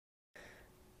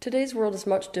Today's world is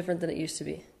much different than it used to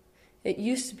be. It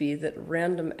used to be that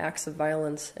random acts of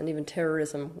violence and even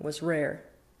terrorism was rare.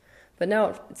 But now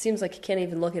it seems like you can't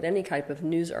even look at any type of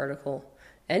news article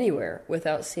anywhere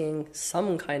without seeing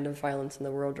some kind of violence in the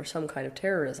world or some kind of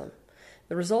terrorism.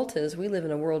 The result is we live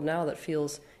in a world now that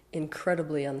feels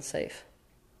incredibly unsafe.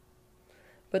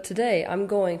 But today I'm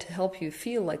going to help you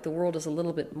feel like the world is a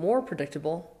little bit more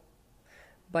predictable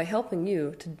by helping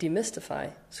you to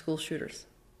demystify school shooters.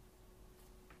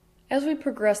 As we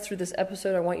progress through this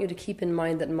episode, I want you to keep in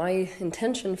mind that my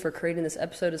intention for creating this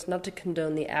episode is not to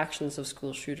condone the actions of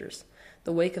school shooters.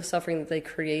 The wake of suffering that they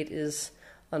create is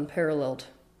unparalleled.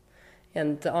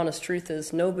 And the honest truth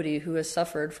is nobody who has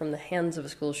suffered from the hands of a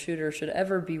school shooter should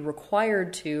ever be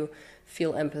required to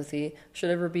feel empathy,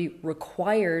 should ever be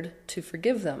required to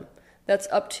forgive them. That's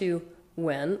up to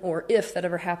when or if that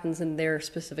ever happens in their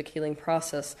specific healing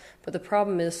process. But the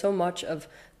problem is so much of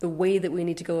the way that we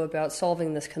need to go about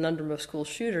solving this conundrum of school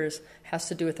shooters has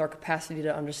to do with our capacity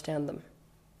to understand them.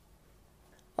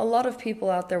 A lot of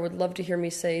people out there would love to hear me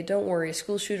say, don't worry,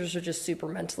 school shooters are just super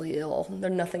mentally ill. They're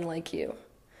nothing like you.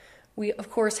 We,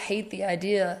 of course, hate the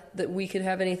idea that we could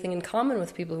have anything in common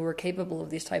with people who are capable of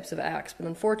these types of acts. But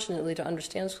unfortunately, to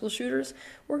understand school shooters,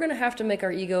 we're going to have to make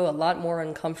our ego a lot more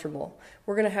uncomfortable.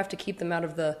 We're going to have to keep them out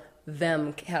of the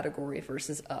them category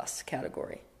versus us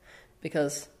category,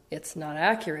 because it's not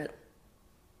accurate,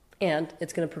 and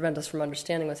it's going to prevent us from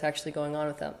understanding what's actually going on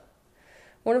with them.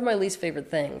 One of my least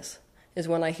favorite things is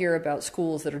when I hear about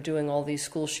schools that are doing all these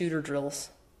school shooter drills,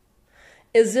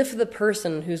 as if the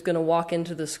person who's going to walk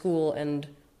into the school and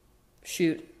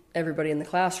shoot everybody in the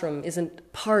classroom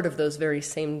isn't part of those very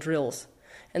same drills.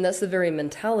 And that's the very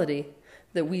mentality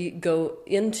that we go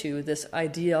into this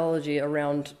ideology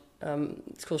around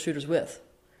school shooters with.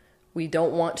 We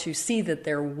don't want to see that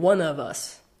they're one of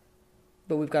us,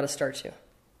 but we've got to start to.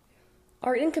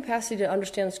 Our incapacity to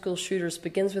understand school shooters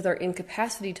begins with our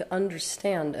incapacity to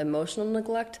understand emotional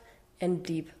neglect and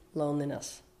deep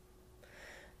loneliness.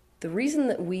 The reason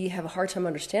that we have a hard time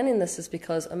understanding this is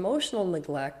because emotional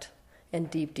neglect and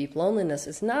deep, deep loneliness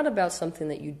is not about something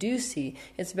that you do see,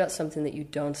 it's about something that you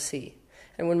don't see.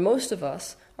 And when most of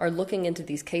us are looking into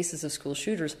these cases of school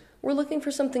shooters, we're looking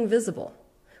for something visible.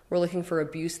 We're looking for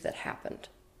abuse that happened.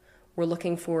 We're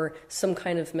looking for some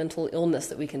kind of mental illness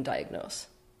that we can diagnose.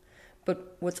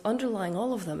 But what's underlying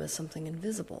all of them is something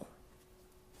invisible.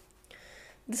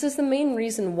 This is the main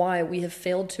reason why we have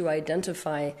failed to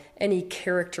identify any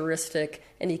characteristic,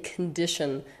 any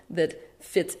condition that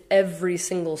fits every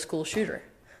single school shooter.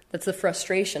 That's the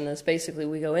frustration, is basically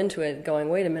we go into it going,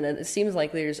 wait a minute, it seems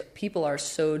like people are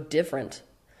so different,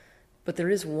 but there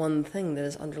is one thing that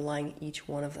is underlying each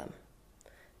one of them.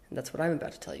 And that's what I'm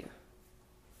about to tell you.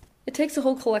 It takes a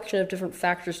whole collection of different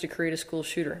factors to create a school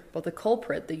shooter, but the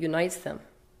culprit that unites them,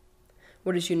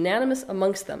 what is unanimous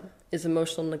amongst them, is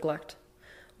emotional neglect,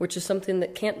 which is something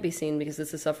that can't be seen because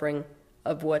it's a suffering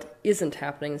of what isn't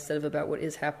happening instead of about what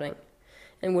is happening.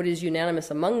 And what is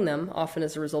unanimous among them, often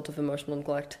as a result of emotional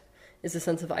neglect, is a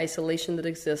sense of isolation that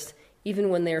exists even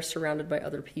when they are surrounded by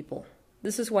other people.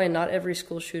 This is why not every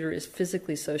school shooter is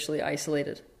physically, socially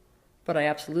isolated, but I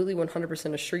absolutely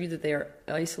 100% assure you that they are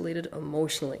isolated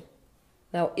emotionally.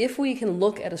 Now, if we can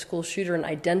look at a school shooter and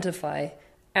identify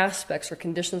aspects or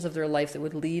conditions of their life that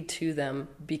would lead to them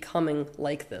becoming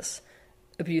like this,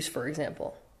 abuse, for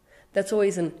example, that's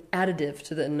always an additive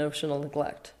to the emotional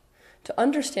neglect. To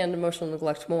understand emotional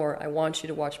neglect more, I want you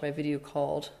to watch my video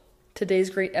called Today's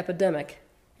Great Epidemic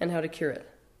and How to Cure It.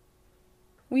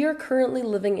 We are currently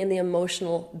living in the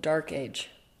emotional dark age.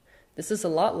 This is a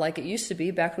lot like it used to be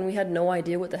back when we had no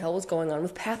idea what the hell was going on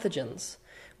with pathogens.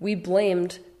 We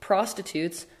blamed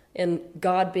prostitutes and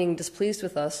God being displeased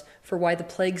with us for why the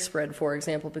plague spread, for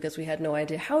example, because we had no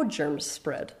idea how germs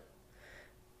spread.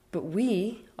 But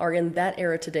we are in that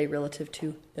era today relative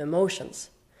to emotions.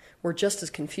 We're just as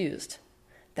confused.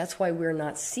 That's why we're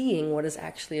not seeing what is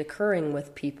actually occurring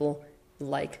with people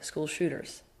like school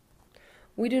shooters.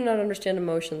 We do not understand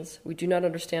emotions. We do not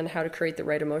understand how to create the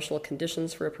right emotional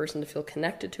conditions for a person to feel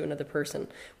connected to another person.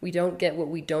 We don't get what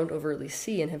we don't overtly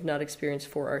see and have not experienced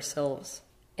for ourselves.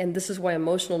 And this is why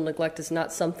emotional neglect is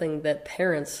not something that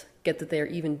parents get that they are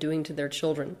even doing to their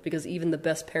children, because even the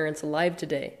best parents alive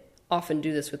today often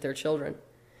do this with their children.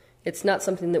 It's not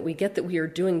something that we get that we are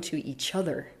doing to each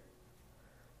other.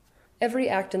 Every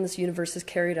act in this universe is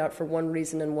carried out for one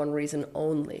reason and one reason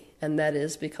only, and that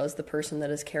is because the person that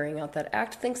is carrying out that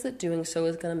act thinks that doing so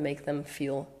is going to make them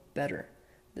feel better.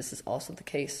 This is also the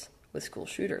case with school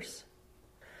shooters.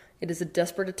 It is a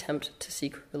desperate attempt to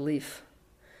seek relief.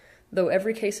 Though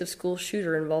every case of school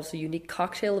shooter involves a unique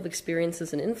cocktail of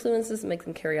experiences and influences that make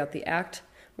them carry out the act,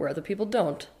 where other people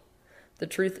don't, the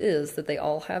truth is that they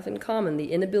all have in common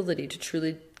the inability to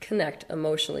truly connect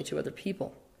emotionally to other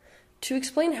people. To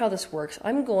explain how this works,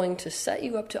 I'm going to set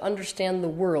you up to understand the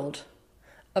world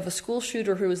of a school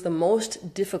shooter who is the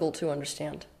most difficult to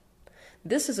understand.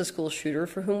 This is a school shooter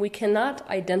for whom we cannot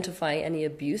identify any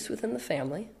abuse within the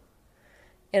family,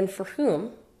 and for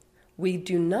whom we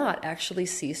do not actually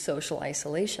see social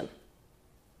isolation.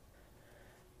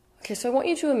 Okay, so I want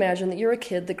you to imagine that you're a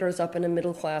kid that grows up in a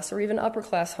middle class or even upper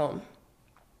class home.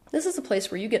 This is a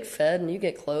place where you get fed and you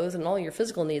get clothes and all your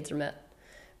physical needs are met.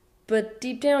 But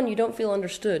deep down, you don't feel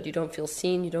understood, you don't feel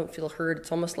seen, you don't feel heard.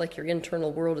 It's almost like your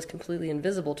internal world is completely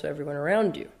invisible to everyone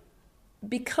around you.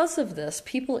 Because of this,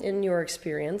 people in your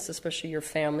experience, especially your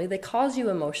family, they cause you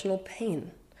emotional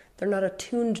pain. They're not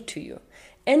attuned to you.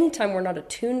 Anytime we're not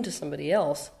attuned to somebody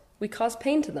else, we cause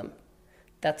pain to them.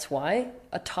 That's why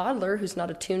a toddler who's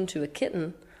not attuned to a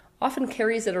kitten often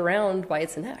carries it around by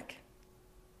its neck.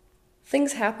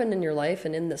 Things happen in your life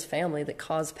and in this family that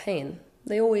cause pain.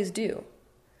 They always do.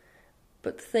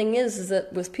 But the thing is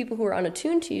that with people who are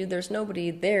unattuned to you, there's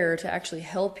nobody there to actually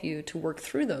help you to work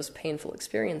through those painful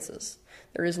experiences.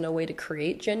 There is no way to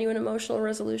create genuine emotional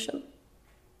resolution.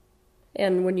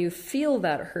 And when you feel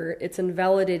that hurt, it's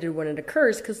invalidated when it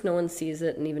occurs because no one sees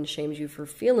it and even shames you for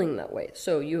feeling that way.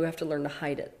 So you have to learn to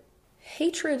hide it.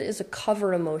 Hatred is a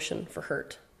cover emotion for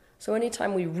hurt. So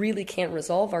anytime we really can't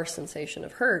resolve our sensation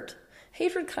of hurt,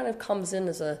 hatred kind of comes in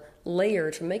as a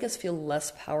layer to make us feel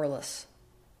less powerless.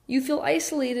 You feel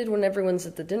isolated when everyone's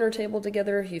at the dinner table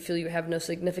together. You feel you have no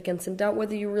significance and doubt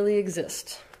whether you really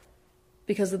exist.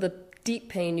 Because of the deep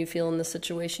pain you feel in this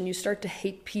situation, you start to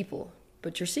hate people.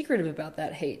 But you're secretive about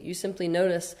that hate. You simply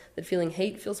notice that feeling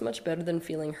hate feels much better than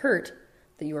feeling hurt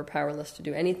that you are powerless to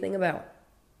do anything about.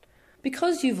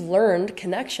 Because you've learned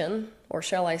connection, or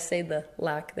shall I say the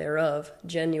lack thereof,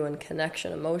 genuine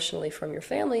connection emotionally from your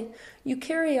family, you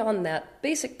carry on that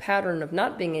basic pattern of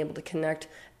not being able to connect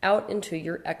out into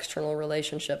your external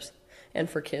relationships.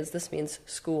 And for kids, this means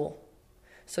school.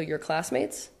 So your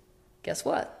classmates, guess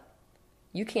what?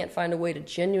 You can't find a way to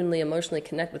genuinely emotionally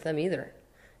connect with them either.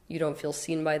 You don't feel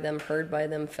seen by them, heard by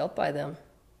them, felt by them.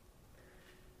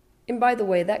 And by the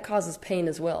way, that causes pain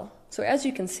as well. So as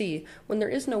you can see, when there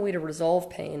is no way to resolve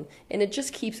pain, and it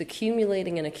just keeps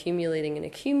accumulating and accumulating and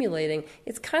accumulating,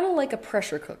 it's kind of like a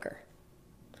pressure cooker.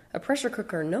 A pressure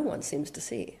cooker no one seems to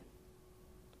see,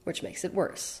 which makes it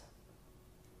worse.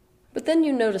 But then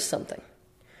you notice something.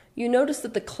 You notice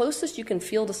that the closest you can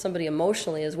feel to somebody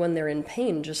emotionally is when they're in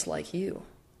pain just like you.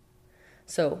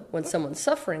 So when someone's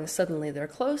suffering, suddenly they're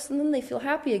close, and then they feel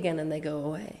happy again and they go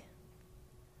away.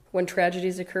 When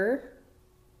tragedies occur,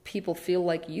 people feel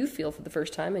like you feel for the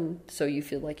first time, and so you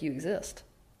feel like you exist.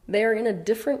 They are in a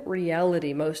different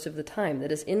reality most of the time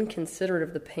that is inconsiderate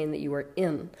of the pain that you are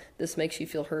in. This makes you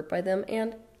feel hurt by them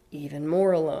and even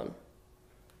more alone.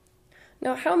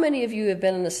 Now, how many of you have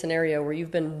been in a scenario where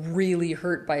you've been really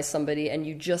hurt by somebody and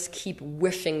you just keep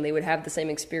wishing they would have the same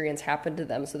experience happen to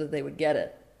them so that they would get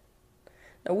it?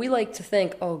 Now, we like to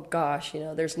think, oh gosh,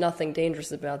 there's nothing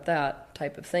dangerous about that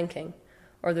type of thinking.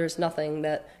 Or there's nothing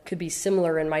that could be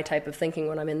similar in my type of thinking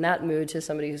when I'm in that mood to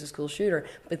somebody who's a school shooter.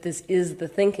 But this is the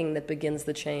thinking that begins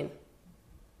the chain.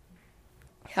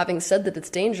 Having said that it's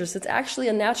dangerous, it's actually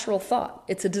a natural thought.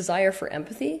 It's a desire for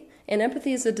empathy, and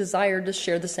empathy is a desire to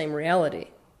share the same reality.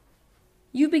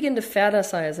 You begin to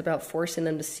fantasize about forcing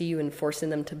them to see you and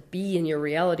forcing them to be in your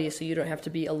reality so you don't have to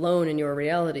be alone in your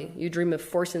reality. You dream of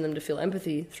forcing them to feel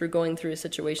empathy through going through a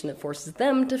situation that forces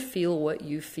them to feel what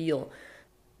you feel.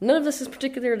 None of this is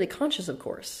particularly conscious, of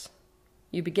course.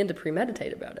 You begin to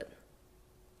premeditate about it.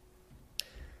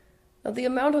 Now, the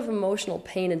amount of emotional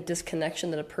pain and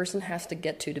disconnection that a person has to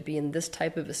get to be in this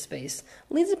type of a space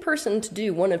leads a person to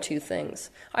do one of two things.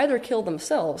 Either kill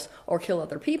themselves or kill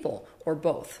other people, or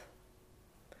both.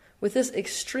 With this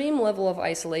extreme level of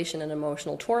isolation and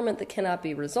emotional torment that cannot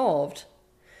be resolved,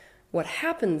 what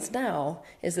happens now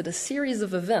is that a series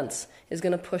of events is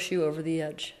going to push you over the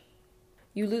edge.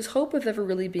 You lose hope of ever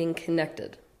really being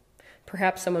connected.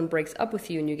 Perhaps someone breaks up with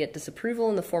you and you get disapproval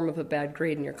in the form of a bad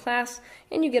grade in your class,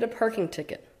 and you get a parking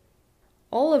ticket.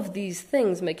 All of these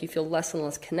things make you feel less and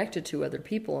less connected to other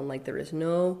people and like there is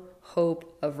no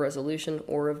hope of resolution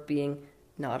or of being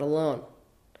not alone.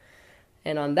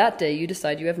 And on that day, you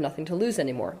decide you have nothing to lose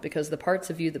anymore because the parts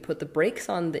of you that put the brakes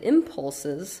on the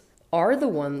impulses are the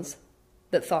ones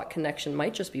that thought connection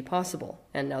might just be possible,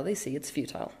 and now they see it's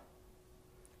futile.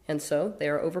 And so they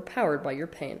are overpowered by your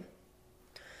pain.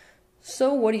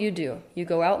 So what do? You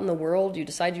go out in the world, you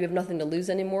decide you have nothing to lose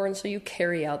anymore, and so you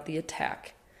carry out the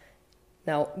attack.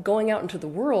 Now, going out into the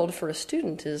world for a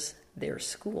student is their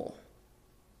school.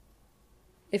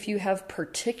 If you have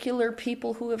particular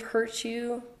people who have hurt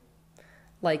you,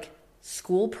 like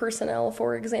school personnel,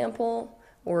 for example,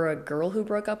 or a girl who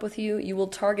broke up with you, you will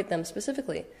target them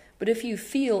specifically. But if you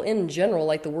feel in general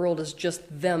like the world is just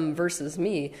them versus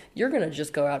me, you're going to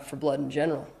just go out for blood in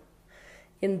general.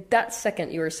 In that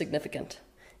second, you are significant.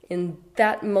 In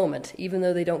that moment, even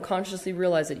though they don't consciously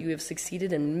realize it, you have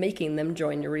succeeded in making them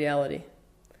join your reality.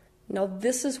 Now,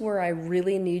 this is where I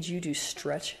really need you to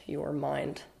stretch your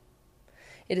mind.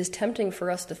 It is tempting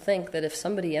for us to think that if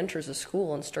somebody enters a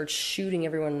school and starts shooting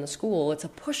everyone in the school, it's a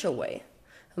push away.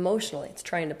 Emotionally, it's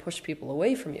trying to push people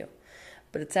away from you.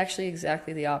 But it's actually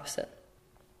exactly the opposite.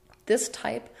 This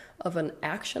type of an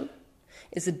action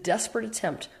is a desperate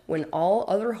attempt, when all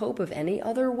other hope of any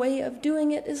other way of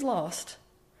doing it is lost,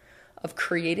 of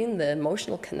creating the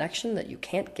emotional connection that you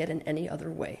can't get in any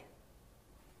other way.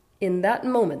 In that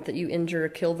moment that you injure or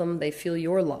kill them, they feel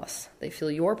your loss. They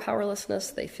feel your powerlessness.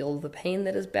 They feel the pain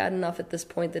that is bad enough at this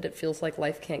point that it feels like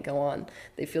life can't go on.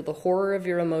 They feel the horror of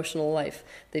your emotional life.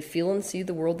 They feel and see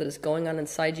the world that is going on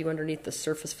inside you underneath the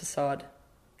surface facade.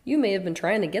 You may have been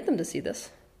trying to get them to see this.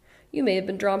 You may have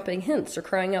been dropping hints or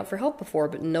crying out for help before,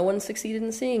 but no one succeeded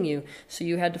in seeing you, so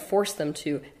you had to force them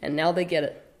to, and now they get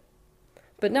it.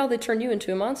 But now they turn you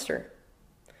into a monster.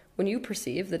 When you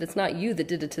perceive that it's not you that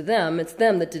did it to them, it's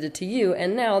them that did it to you,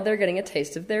 and now they're getting a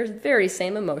taste of their very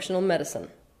same emotional medicine.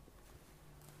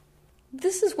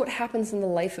 This is what happens in the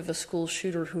life of a school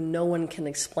shooter who no one can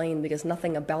explain, because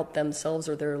nothing about themselves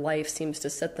or their life seems to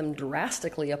set them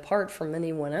drastically apart from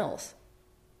anyone else.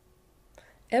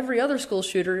 Every other school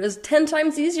shooter is 10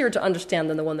 times easier to understand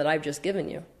than the one that I've just given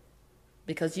you,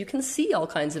 because you can see all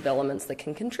kinds of elements that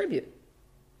can contribute.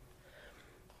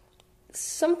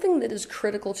 Something that is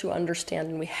critical to understand,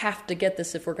 and we have to get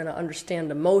this if we're going to understand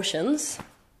emotions,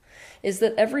 is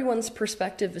that everyone's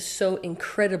perspective is so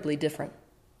incredibly different.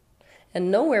 And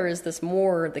nowhere is this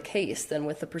more the case than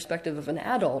with the perspective of an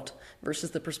adult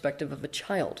versus the perspective of a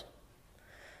child.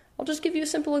 I'll just give you a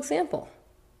simple example.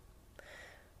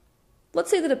 Let's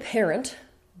say that a parent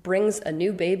brings a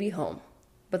new baby home,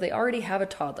 but they already have a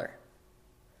toddler.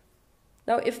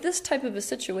 Now, if this type of a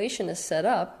situation is set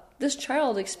up, this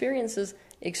child experiences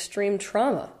extreme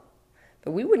trauma.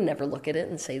 But we would never look at it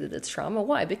and say that it's trauma.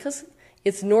 Why? Because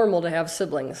it's normal to have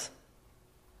siblings.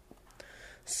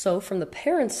 So from the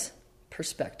parent's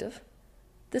perspective,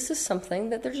 this is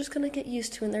something that they're just going to get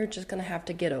used to and they're just going to have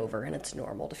to get over, and it's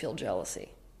normal to feel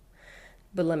jealousy.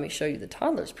 But let me show you the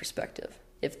toddler's perspective,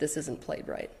 if this isn't played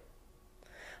right.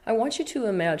 I want you to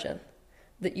imagine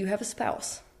that you have a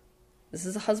spouse. This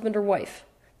is a husband or wife.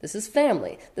 This is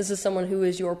family. This is someone who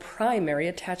is your primary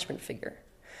attachment figure.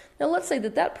 Now let's say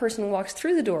that that person walks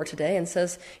through the door today and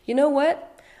says, you know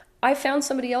what? I found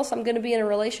somebody else I'm going to be in a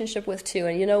relationship with too.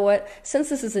 And you know what? Since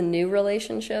this is a new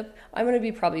relationship, I'm going to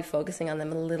be probably focusing on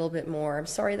them a little bit more. I'm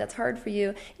sorry that's hard for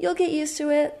you. You'll get used to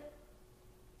it.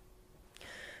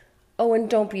 Oh, and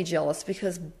don't be jealous,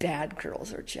 because bad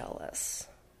girls are jealous.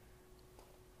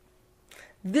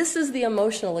 This is the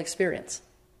emotional experience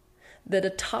that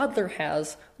a toddler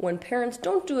has when parents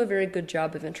don't do a very good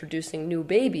job of introducing new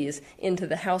babies into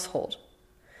the household.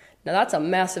 Now that's a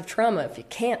massive trauma if you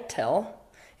can't tell.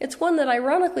 It's one that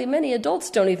ironically many adults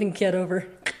don't even get over.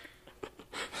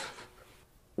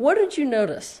 What did you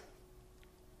notice?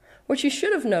 What you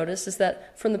should have noticed is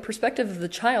that from the perspective of the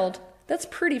child, that's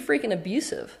pretty freaking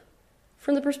abusive.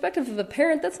 From the perspective of a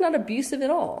parent, that's not abusive at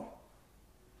all.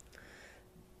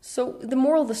 So the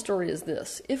moral of the story is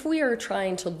this. If we are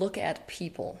trying to look at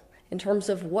people in terms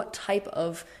of what type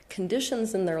of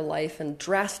conditions in their life and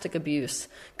drastic abuse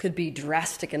could be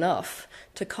drastic enough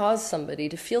to cause somebody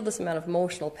to feel this amount of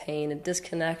emotional pain and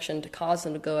disconnection to cause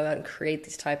them to go out and create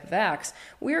these type of acts,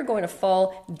 we are going to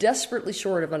fall desperately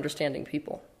short of understanding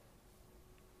people,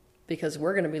 because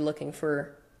we're going to be looking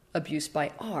for abuse by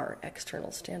our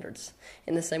external standards,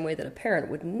 in the same way that a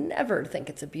parent would never think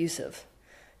it's abusive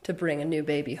to bring a new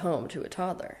baby home to a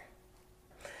toddler.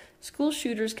 School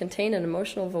shooters contain an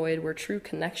emotional void where true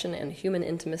connection and human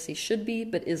intimacy should be,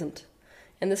 but isn't.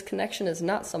 And this connection is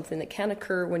not something that can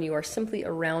occur when you are simply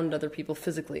around other people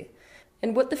physically.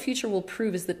 And what the future will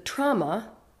prove is that trauma,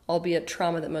 albeit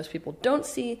trauma that most people don't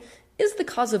see, is the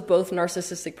cause of both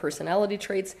narcissistic personality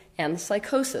traits and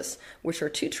psychosis, which are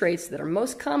two traits that are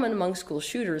most common among school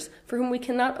shooters for whom we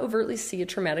cannot overtly see a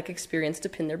traumatic experience to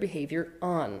pin their behavior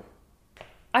on.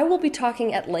 I will be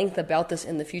talking at length about this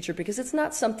in the future because it's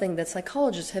not something that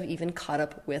psychologists have even caught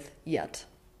up with yet.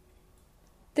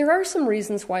 There are some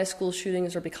reasons why school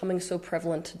shootings are becoming so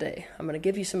prevalent today. I'm going to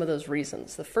give you some of those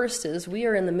reasons. The first is we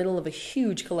are in the middle of a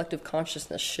huge collective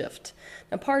consciousness shift.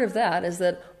 Now, part of that is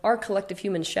that our collective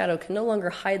human shadow can no longer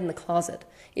hide in the closet.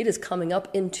 It is coming up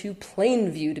into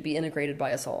plain view to be integrated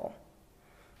by us all.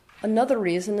 Another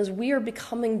reason is we are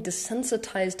becoming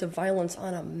desensitized to violence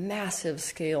on a massive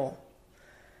scale.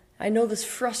 I know this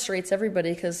frustrates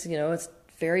everybody because, it's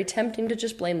very tempting to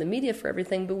just blame the media for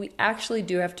everything, but we actually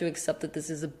do have to accept that this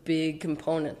is a big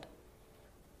component.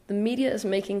 The media is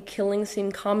making killing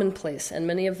seem commonplace, and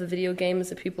many of the video games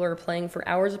that people are playing for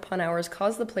hours upon hours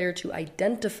cause the player to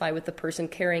identify with the person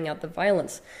carrying out the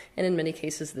violence, and in many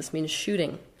cases this means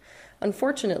shooting.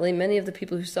 Unfortunately, many of the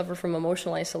people who suffer from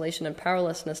emotional isolation and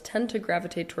powerlessness tend to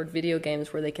gravitate toward video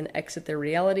games where they can exit their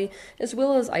reality as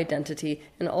well as identity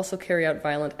and also carry out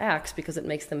violent acts because it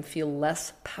makes them feel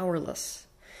less powerless.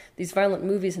 These violent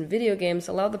movies and video games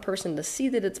allow the person to see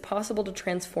that it's possible to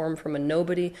transform from a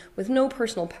nobody with no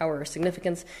personal power or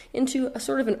significance into a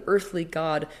sort of an earthly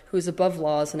god who is above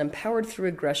laws and empowered through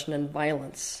aggression and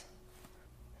violence.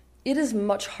 It is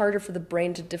much harder for the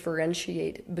brain to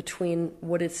differentiate between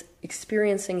what it's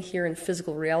experiencing here in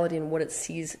physical reality and what it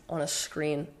sees on a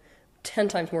screen. 10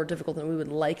 times more difficult than we would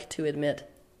like to admit.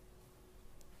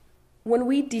 When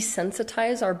we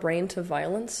desensitize our brain to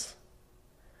violence,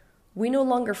 we no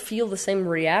longer feel the same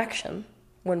reaction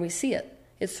when we see it.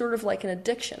 It's sort of like an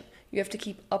addiction. You have to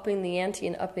keep upping the ante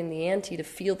and upping the ante to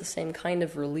feel the same kind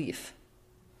of relief.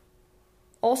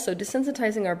 Also,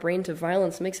 desensitizing our brain to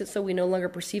violence makes it so we no longer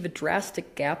perceive a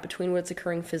drastic gap between what's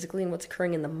occurring physically and what's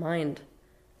occurring in the mind.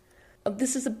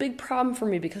 This is a big problem for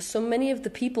me because so many of the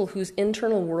people whose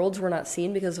internal worlds were not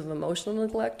seen because of emotional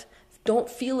neglect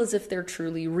don't feel as if they're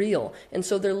truly real, and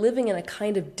so they're living in a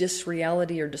kind of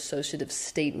disreality or dissociative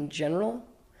state in general,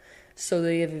 so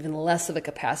they have even less of a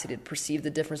capacity to perceive the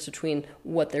difference between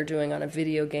what they're doing on a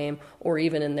video game or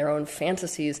even in their own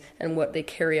fantasies and what they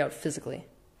carry out physically.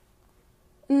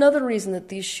 Another reason that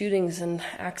these shootings and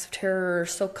acts of terror are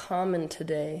so common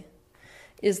today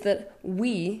is that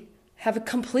we have a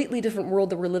completely different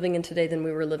world that we're living in today than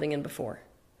we were living in before.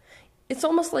 It's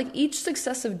almost like each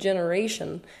successive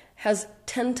generation has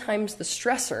 10 times the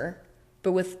stressor,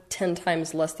 but with 10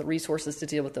 times less the resources to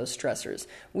deal with those stressors.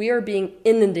 We are being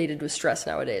inundated with stress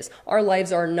nowadays. Our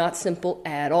lives are not simple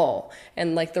at all.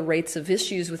 And like the rates of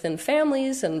issues within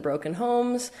families and broken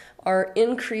homes are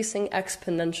increasing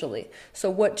exponentially. So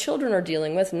what children are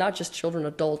dealing with, not just children,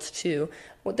 adults too,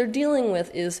 what they're dealing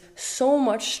with is so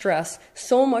much stress,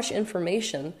 so much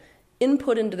information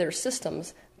input into their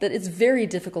systems that it's very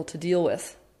difficult to deal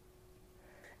with.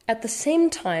 At the same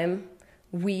time,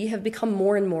 we have become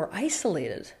more and more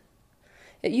isolated.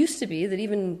 It used to be that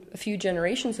even a few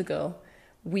generations ago,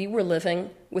 we were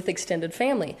living with extended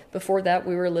family. Before that,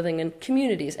 we were living in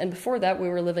communities. And before that, we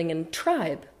were living in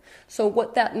tribe. So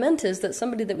what that meant is that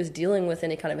somebody that was dealing with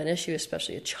any kind of an issue,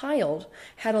 especially a child,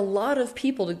 had a lot of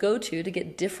people to go to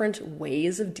get different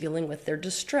ways of dealing with their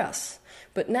distress.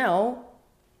 But now,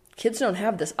 kids don't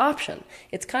have this option.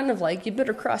 It's kind of like you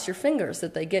better cross your fingers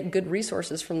that they get good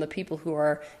resources from the people who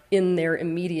are in their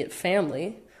immediate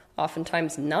family,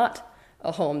 oftentimes not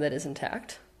a home that is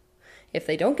intact. If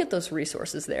they don't get those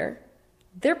resources there,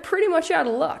 they're pretty much out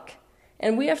of luck.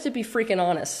 And we have to be freaking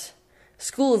honest.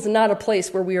 School is not a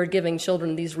place where we are giving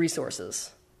children these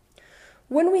resources.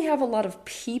 When we have a lot of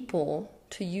people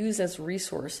to use as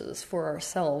resources for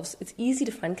ourselves, it's easy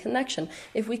to find connection.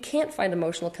 If we can't find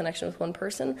emotional connection with one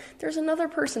person, there's another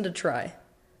person to try.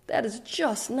 That is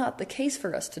just not the case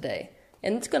for us today,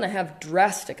 and it's going to have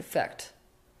drastic effect.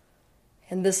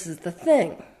 And this is the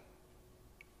thing.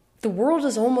 The world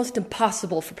is almost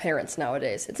impossible for parents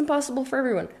nowadays. It's impossible for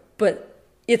everyone, but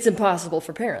it's impossible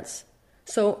for parents.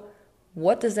 So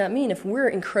what does that mean if we're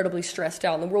incredibly stressed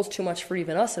out and the world's too much for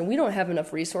even us and we don't have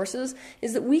enough resources,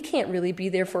 is that we can't really be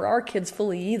there for our kids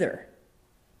fully either.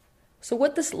 So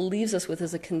what this leaves us with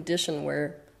is a condition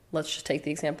where, let's just take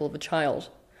the example of a child.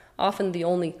 Often the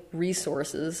only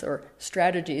resources or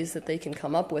strategies that they can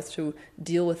come up with to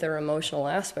deal with their emotional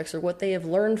aspects are what they have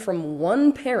learned from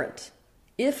one parent,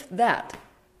 if that,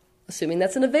 assuming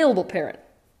that's an available parent.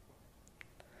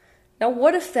 Now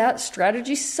what if that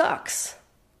strategy sucks?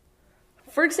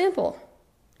 For example,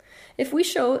 if we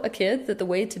show a kid that the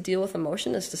way to deal with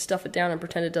emotion is to stuff it down and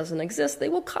pretend it doesn't exist, they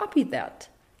will copy that,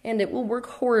 and it will work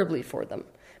horribly for them.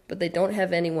 But they don't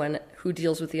have anyone who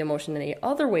deals with the emotion in any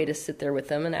other way to sit there with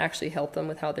them and actually help them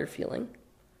with how they're feeling.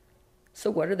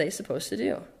 So what are they supposed to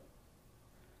do?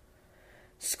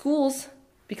 Schools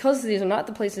Because these are not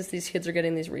the places these kids are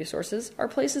getting these resources, are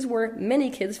places where many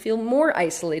kids feel more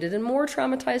isolated and more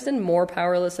traumatized and more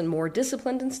powerless and more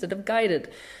disciplined instead of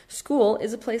guided. School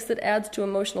is a place that adds to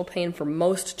emotional pain for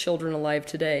most children alive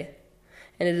today.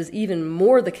 And it is even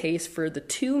more the case for the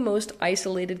two most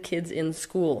isolated kids in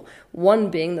school, one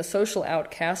being the social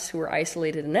outcasts who are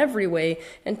isolated in every way,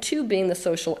 and two being the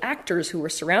social actors who are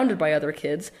surrounded by other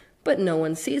kids, but no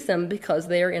one sees them because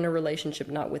they are in a relationship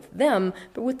not with them,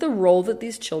 but with the role that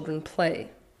these children play.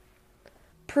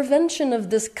 Prevention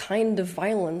of this kind of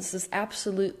violence is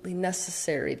absolutely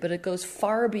necessary, but it goes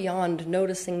far beyond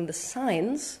noticing the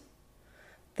signs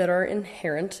that are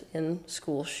inherent in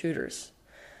school shooters.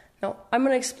 Now, I'm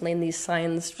going to explain these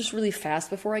signs just really fast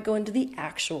before I go into the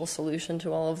actual solution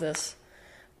to all of this.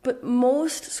 But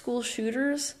most school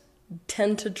shooters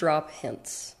tend to drop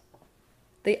hints.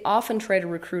 They often try to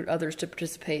recruit others to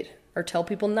participate, or tell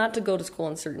people not to go to school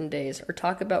on certain days, or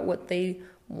talk about what they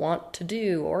want to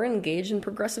do, or engage in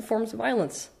progressive forms of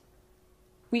violence.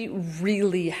 We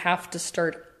really have to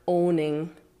start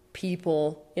owning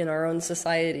people in our own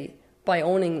society. By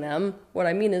owning them, what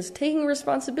I mean is taking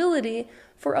responsibility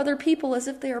for other people as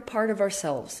if they are part of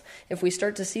ourselves. If we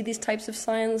start to see these types of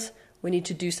signs, we need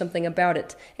to do something about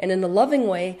it, and in a loving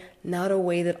way, not a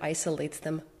way that isolates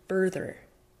them further.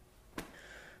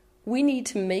 We need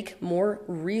to make more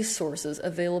resources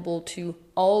available to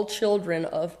all children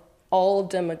of all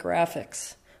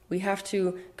demographics. We have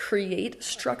to create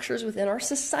structures within our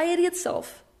society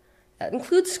itself, that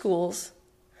includes schools,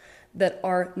 that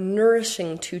are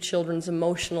nourishing to children's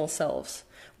emotional selves,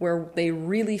 where they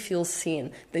really feel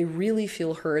seen, they really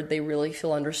feel heard, they really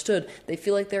feel understood. They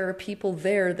feel like there are people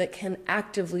there that can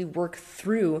actively work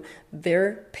through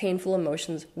their painful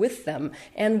emotions with them,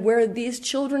 and where these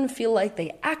children feel like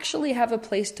they actually have a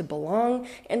place to belong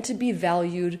and to be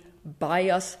valued by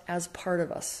us as part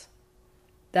of us.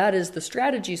 That is the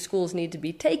strategy schools need to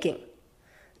be taking,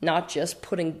 not just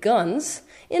putting guns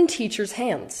in teachers'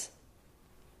 hands.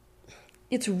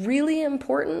 It's really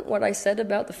important what I said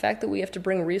about the fact that we have to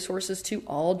bring resources to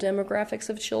all demographics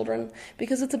of children,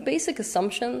 because it's a basic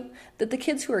assumption that the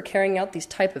kids who are carrying out these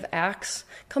type of acts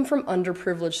come from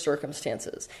underprivileged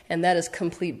circumstances, and that is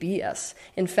complete BS.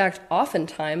 In fact,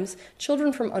 oftentimes,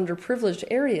 children from underprivileged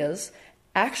areas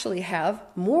actually have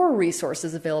more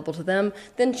resources available to them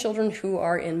than children who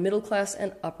are in middle class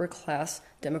and upper class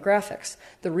demographics.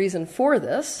 The reason for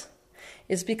this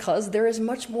is because there is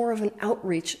much more of an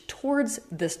outreach towards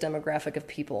this demographic of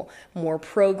people. More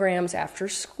programs after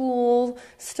school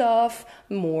stuff,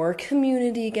 more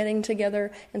community getting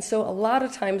together. And so a lot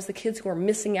of times the kids who are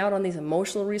missing out on these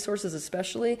emotional resources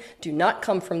especially do not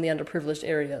come from the underprivileged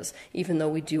areas, even though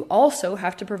we do also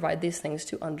have to provide these things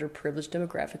to underprivileged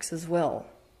demographics as well.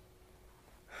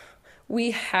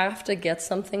 We have to get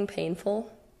something painful.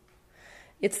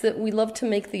 It's that we love to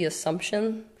make the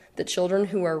assumption that children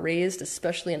who are raised,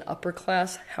 especially in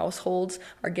upper-class households,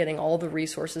 are getting all the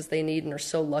resources they need and are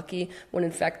so lucky, when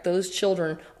in fact those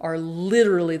children are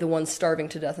literally the ones starving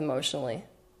to death emotionally.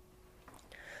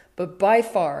 But by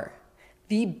far,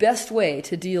 the best way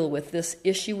to deal with this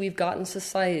issue we've got in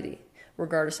society,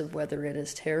 regardless of whether it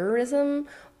is terrorism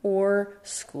or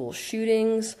school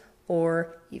shootings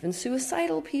or even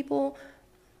suicidal people,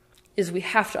 is we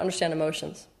have to understand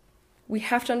emotions. We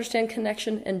have to understand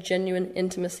connection and genuine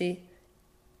intimacy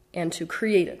and to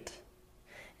create it.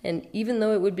 And even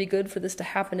though it would be good for this to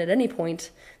happen at any point,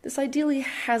 this ideally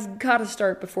has got to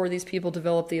start before these people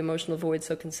develop the emotional void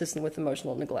so consistent with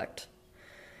emotional neglect.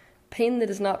 Pain that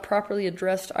is not properly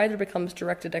addressed either becomes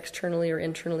directed externally or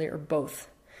internally or both.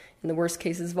 In the worst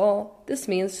cases of all, this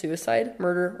means suicide,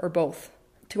 murder, or both.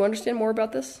 To understand more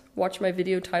about this, watch my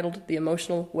video titled The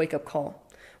Emotional Wake-Up Call,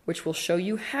 which will show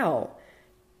you how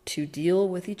to deal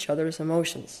with each other's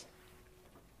emotions.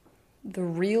 The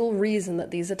real reason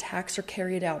that these attacks are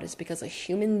carried out is because a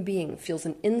human being feels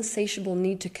an insatiable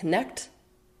need to connect,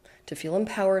 to feel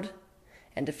empowered,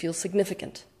 and to feel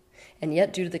significant. And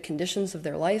yet, due to the conditions of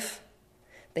their life,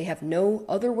 they have no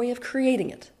other way of creating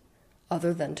it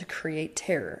other than to create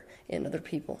terror in other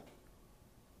people.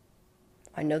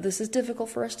 I know this is difficult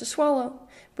for us to swallow,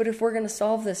 but if we're going to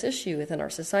solve this issue within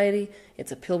our society,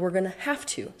 it's a pill we're going to have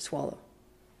to swallow.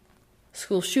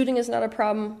 School shooting is not a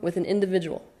problem with an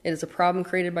individual. It is a problem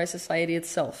created by society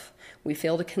itself. We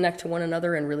fail to connect to one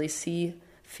another and really see,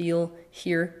 feel,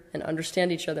 hear, and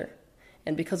understand each other.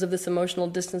 And because of this emotional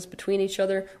distance between each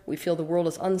other, we feel the world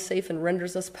is unsafe and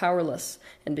renders us powerless.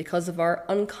 And because of our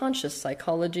unconscious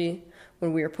psychology,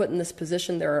 when we are put in this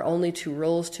position, there are only two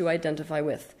roles to identify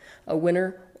with: a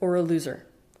winner or a loser,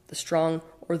 the strong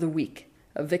or the weak,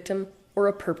 a victim or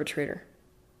a perpetrator.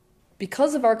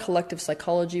 Because of our collective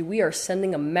psychology, we are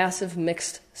sending a massive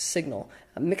mixed signal,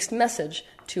 a mixed message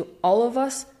to all of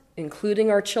us, including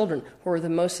our children, who are the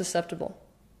most susceptible.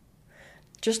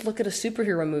 Just look at a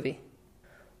superhero movie.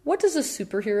 What does a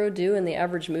superhero do in the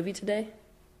average movie today?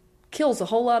 Kills a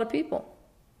whole lot of people.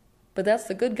 But that's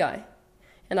the good guy.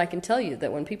 And I can tell you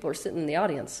that when people are sitting in the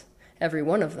audience, every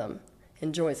one of them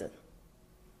enjoys it.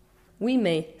 We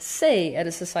may say at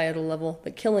a societal level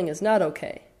that killing is not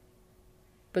okay,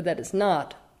 but that is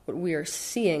not what we are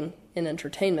seeing in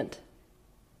entertainment.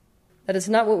 That is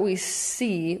not what we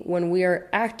see when we are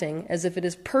acting as if it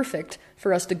is perfect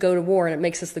for us to go to war and it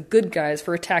makes us the good guys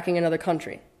for attacking another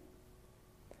country.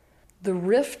 The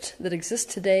rift that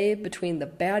exists today between the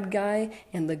bad guy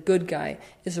and the good guy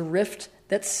is a rift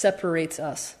that separates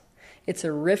us. It's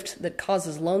a rift that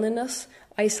causes loneliness,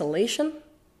 isolation,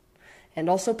 and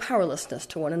also powerlessness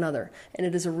to one another. And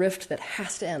it is a rift that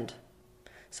has to end.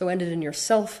 So end it in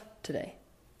yourself today.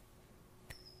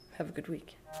 Have a good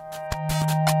week.